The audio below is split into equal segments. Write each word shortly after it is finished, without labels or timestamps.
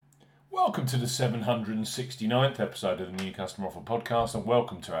Welcome to the 769th episode of the New Customer Offer Podcast, and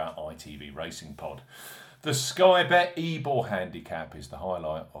welcome to our ITV Racing Pod. The Sky Bet Ebor Handicap is the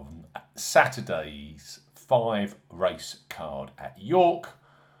highlight of Saturday's 5-race card at York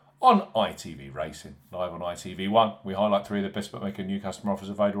on ITV Racing. Live on ITV1, we highlight 3 of the best bookmaker new customer offers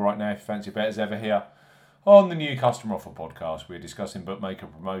available right now. If you fancy a bet as ever here on the New Customer Offer Podcast, we're discussing bookmaker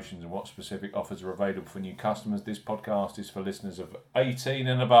promotions and what specific offers are available for new customers. This podcast is for listeners of 18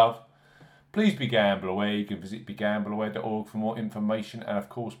 and above. Please be gamble aware. You can visit begambleaware.org for more information, and of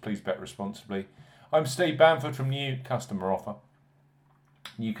course, please bet responsibly. I'm Steve Bamford from New Customer Offer,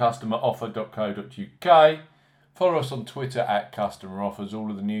 newcustomeroffer.co.uk. Follow us on Twitter at Customer Offers. All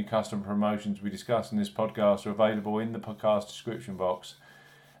of the new customer promotions we discuss in this podcast are available in the podcast description box,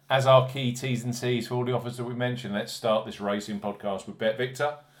 as are key T's and C's for all the offers that we mentioned. Let's start this racing podcast with Bet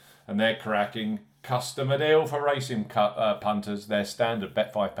Victor, and they're cracking customer deal for racing punters. Their standard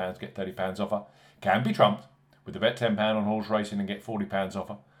bet £5, get £30 offer can be trumped with a bet £10 on horse racing and get £40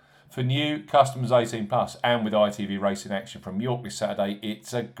 offer. For new customers 18 plus and with ITV racing action from York this Saturday,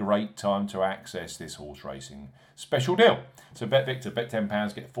 it's a great time to access this horse racing special deal. So Bet Victor, bet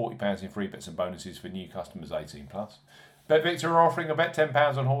 £10, get £40 in free bets and bonuses for new customers 18 plus. Bet Victor are offering a bet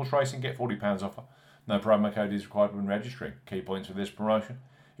 £10 on horse racing, get £40 offer. No promo code is required when registering. Key points for this promotion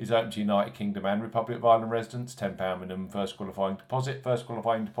is open to United Kingdom and Republic of Ireland residents. £10 minimum first qualifying deposit. First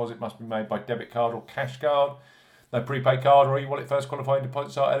qualifying deposit must be made by debit card or cash card. No prepaid card or e-wallet first qualifying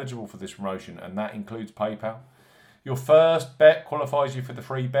deposits are eligible for this promotion, and that includes PayPal. Your first bet qualifies you for the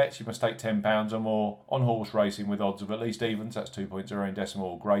free bets. You must take £10 or more on horse racing with odds of at least evens, that's 2.0 in decimal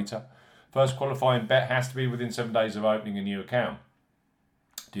or greater. First qualifying bet has to be within 7 days of opening a new account.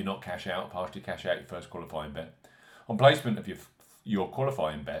 Do not cash out or partially cash out your first qualifying bet. On placement of your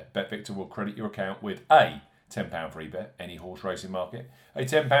qualifying bet, Bet Victor will credit your account with a £10 free bet, any horse racing market, a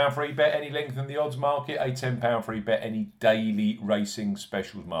 £10 free bet, any length in the odds market, a £10 free bet, any daily racing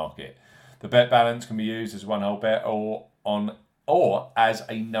specials market. The bet balance can be used as one whole bet or as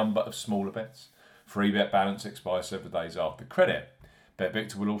a number of smaller bets. Free bet balance expires 7 days after credit. Bet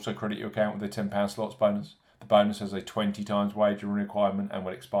Victor will also credit your account with a £10 slots bonus. The bonus has a 20 times wagering requirement and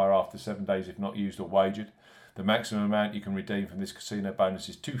will expire after 7 days if not used or wagered. The maximum amount you can redeem from this casino bonus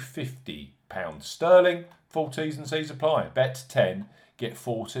is £250 sterling. Full T's and C's apply. Bet 10, get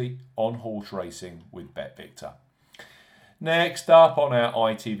 40 on horse racing with Bet Victor. Next up on our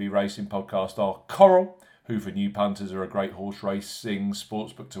ITV Racing podcast are Coral, who for new punters are a great horse racing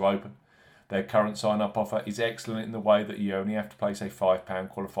sportsbook to open. Their current sign-up offer is excellent in the way that you only have to place a £5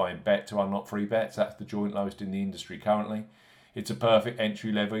 qualifying bet to unlock free bets. That's the joint lowest in the industry currently. It's a perfect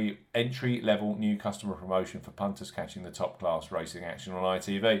entry-level new customer promotion for punters catching the top-class racing action on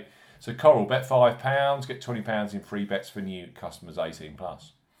ITV. So Coral, bet £5, get £20 in free bets for new customers 18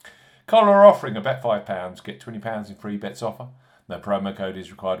 plus. Coral are offering a bet £5, get £20 in free bets offer. No promo code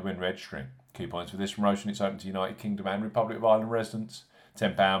is required when registering. Key points for this promotion: it's open to United Kingdom and Republic of Ireland residents.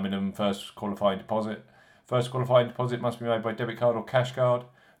 £10 minimum first qualifying deposit. First qualifying deposit must be made by debit card or cash card.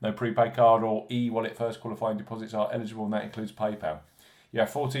 No prepaid card or e-wallet first qualifying deposits are eligible, and that includes PayPal. You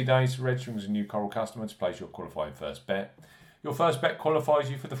have 14 days to register as a new Coral customer to place your qualifying first bet. Your first bet qualifies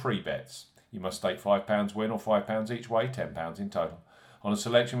you for the free bets. You must stake £5 win or £5 each way, £10 in total, on a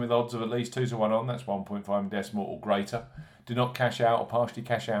selection with odds of at least 2 to 1 on, that's 1.5 in decimal or greater. Do not cash out or partially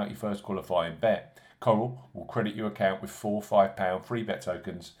cash out your first qualifying bet. Coral will credit your account with 4 £5 free bet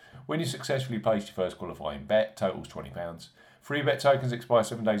tokens when you successfully place your first qualifying bet, totals £20. Free bet tokens expire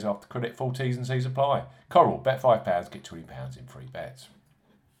 7 days after credit. Full T's and C's apply. Coral, bet £5, get £20 in free bets.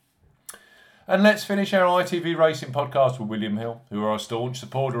 And let's finish our ITV Racing podcast with William Hill, who are a staunch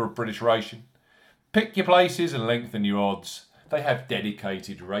supporter of British racing. Pick your places and lengthen your odds. They have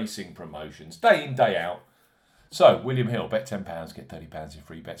dedicated racing promotions, day in, day out. So, William Hill, bet £10, get £30 in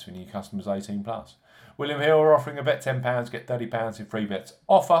free bets for new customers 18 plus. William Hill are offering a bet £10, get £30 in free bets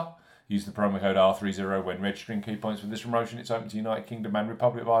offer. Use the promo code R30 when registering. Key points for this promotion: it's open to United Kingdom and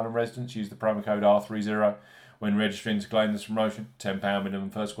Republic of Ireland residents. Use the promo code R30 when registering to claim this promotion. £10 minimum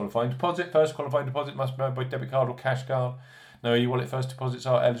first qualifying deposit. First qualifying deposit must be made by debit card or cash card. No e-wallet first deposits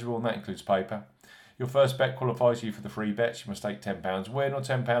are eligible, and that includes PayPal. Your first bet qualifies you for the free bets. You must take £10 win or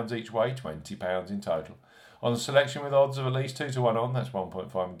 £10 each way, £20 in total. On a selection with odds of at least 2 to 1 on, that's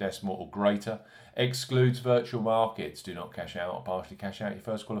 1.5 in decimal or greater. Excludes virtual markets. Do not cash out or partially cash out your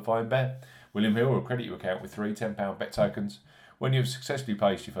first qualifying bet. William Hill will credit your account with 3 £10 bet tokens when you have successfully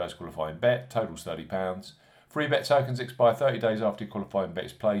placed your first qualifying bet, totals £30. Free bet tokens expire 30 days after your qualifying bet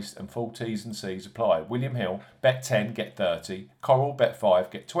is placed, and full T's and C's apply. William Hill, bet 10, get 30. Coral, bet 5,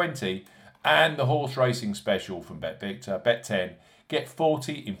 get 20. And the horse racing special from Bet Victor, bet 10, get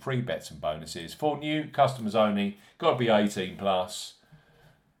 40 in free bets and bonuses. For new customers only, got to be 18 plus.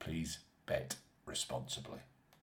 Please bet responsibly.